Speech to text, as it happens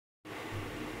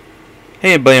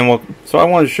Hey everybody and welcome. So I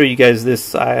wanted to show you guys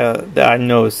this that I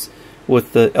noticed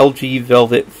with the LG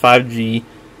Velvet 5G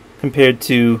compared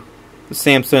to the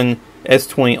Samsung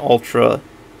S20 Ultra.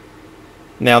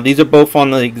 Now these are both on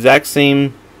the exact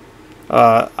same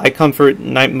eye comfort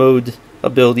night mode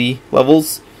ability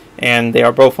levels, and they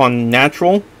are both on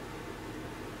natural,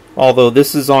 although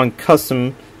this is on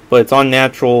custom, but it's on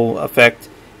natural effect,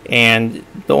 and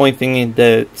the only thing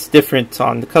that's different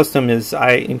on the custom is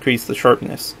I increase the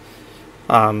sharpness.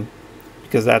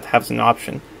 Because that has an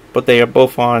option, but they are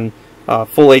both on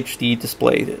full HD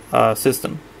display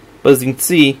system. But as you can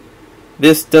see,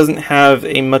 this doesn't have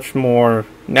a much more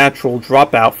natural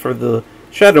dropout for the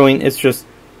shadowing. It's just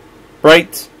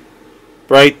bright,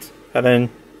 bright, and then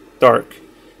dark.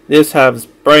 This has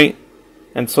bright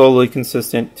and slowly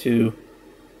consistent to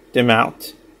dim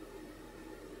out.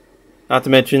 Not to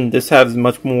mention, this has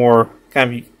much more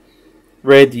kind of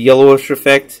red yellowish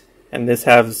effect, and this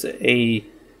has a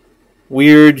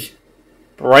weird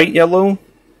bright yellow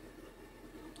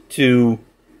to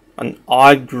an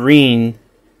odd green,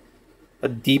 a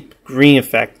deep green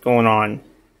effect going on.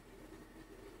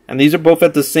 And these are both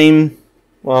at the same,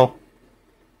 well,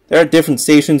 they're at different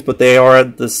stations, but they are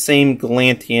at the same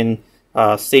Galantian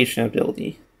station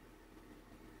ability.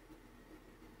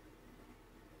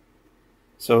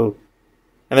 So,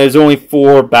 and there's only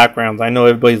 4 backgrounds. I know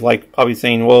everybody's like probably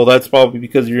saying, well, that's probably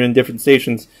because you're in different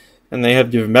stations and they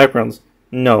have different backgrounds.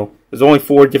 No, there's only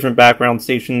 4 different background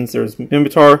stations. There's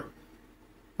Mimitar,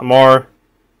 Amar,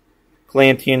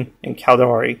 Galantian, and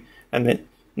Caldari. And then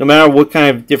no matter what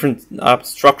kind of different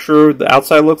structure the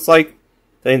outside looks like,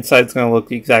 the inside is going to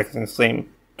look exactly the same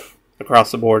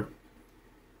across the board.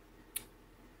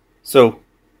 So,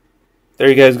 there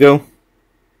you guys go.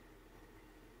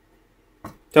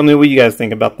 Tell me what you guys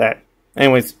think about that.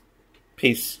 Anyways,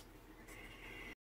 peace.